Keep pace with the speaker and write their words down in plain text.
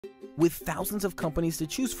With thousands of companies to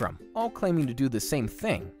choose from, all claiming to do the same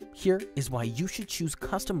thing, here is why you should choose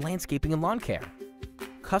Custom Landscaping and Lawn Care.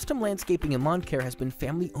 Custom Landscaping and Lawn Care has been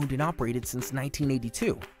family-owned and operated since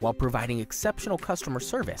 1982, while providing exceptional customer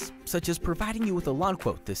service, such as providing you with a lawn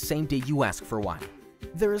quote the same day you ask for one.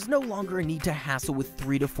 There is no longer a need to hassle with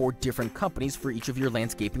 3 to 4 different companies for each of your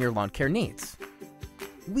landscaping or lawn care needs.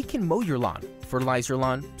 We can mow your lawn, fertilize your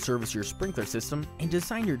lawn, service your sprinkler system, and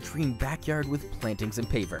design your dream backyard with plantings and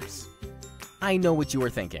pavers. I know what you are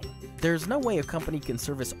thinking. There's no way a company can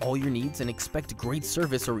service all your needs and expect great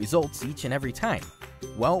service or results each and every time.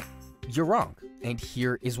 Well, you're wrong, and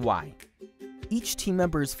here is why. Each team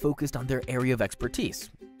member is focused on their area of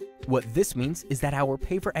expertise. What this means is that our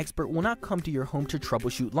paver expert will not come to your home to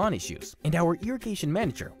troubleshoot lawn issues, and our irrigation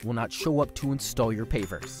manager will not show up to install your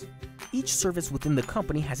pavers. Each service within the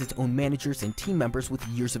company has its own managers and team members with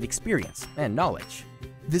years of experience and knowledge.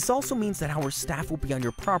 This also means that our staff will be on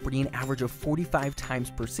your property an average of 45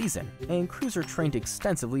 times per season, and crews are trained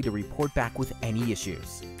extensively to report back with any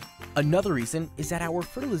issues. Another reason is that our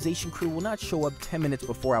fertilization crew will not show up 10 minutes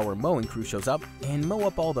before our mowing crew shows up and mow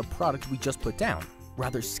up all the product we just put down,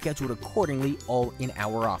 rather scheduled accordingly all in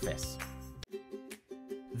our office.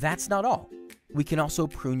 That's not all. We can also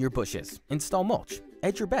prune your bushes, install mulch,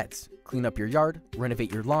 edge your beds, clean up your yard,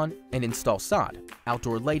 renovate your lawn, and install sod,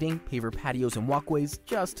 outdoor lighting, paver patios and walkways,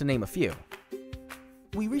 just to name a few.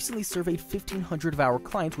 We recently surveyed 1,500 of our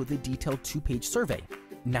clients with a detailed 2-page survey.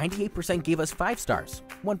 98% gave us 5 stars,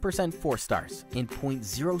 1% 4 stars, and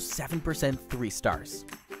 0.07% 3 stars.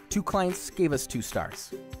 2 clients gave us 2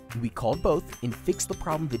 stars. We called both and fixed the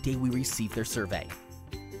problem the day we received their survey.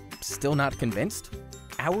 Still not convinced?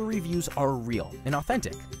 Our reviews are real and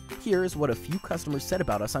authentic. Here is what a few customers said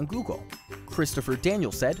about us on Google. Christopher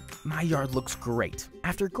Daniel said, "My yard looks great.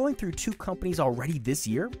 After going through 2 companies already this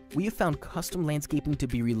year, we have found Custom Landscaping to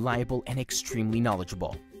be reliable and extremely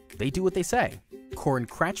knowledgeable. They do what they say." Corin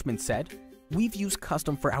Kratchman said, "We've used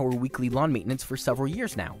Custom for our weekly lawn maintenance for several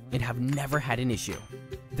years now and have never had an issue.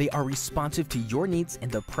 They are responsive to your needs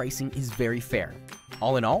and the pricing is very fair.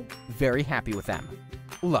 All in all, very happy with them."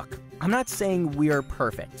 Look, I'm not saying we are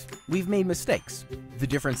perfect. We've made mistakes. The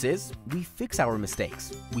difference is, we fix our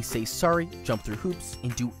mistakes. We say sorry, jump through hoops,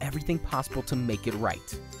 and do everything possible to make it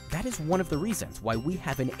right. That is one of the reasons why we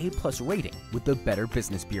have an A+ rating with the Better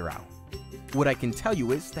Business Bureau. What I can tell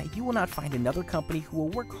you is that you will not find another company who will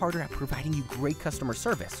work harder at providing you great customer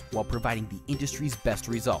service while providing the industry's best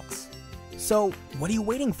results. So, what are you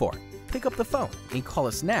waiting for? Pick up the phone and call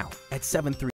us now at 73